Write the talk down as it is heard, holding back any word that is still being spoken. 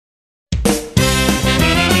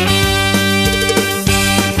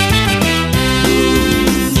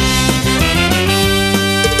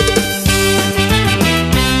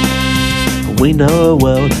We know a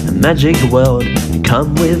world, a magic world.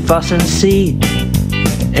 Come with us and see.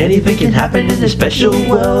 Anything can happen in this special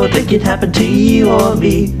world. It can happen to you or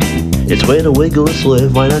me. It's where the Wiggles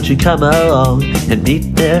live. Why don't you come along and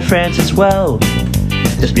meet their friends as well?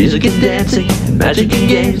 There's music and dancing, and magic and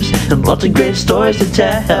games, and lots of great stories to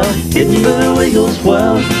tell. In the Wiggles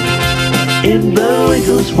world, in the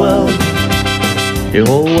Wiggles world. You're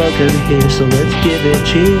all welcome here, so let's give it a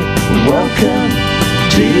cheer. Welcome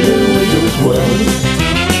to the Wiggles world.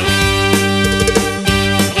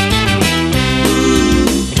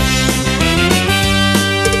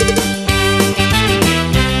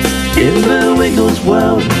 In the Wiggles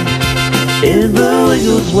world, in the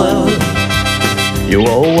Wiggles world. You're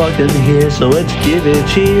all welcome here, so let's give it a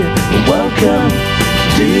cheer. Welcome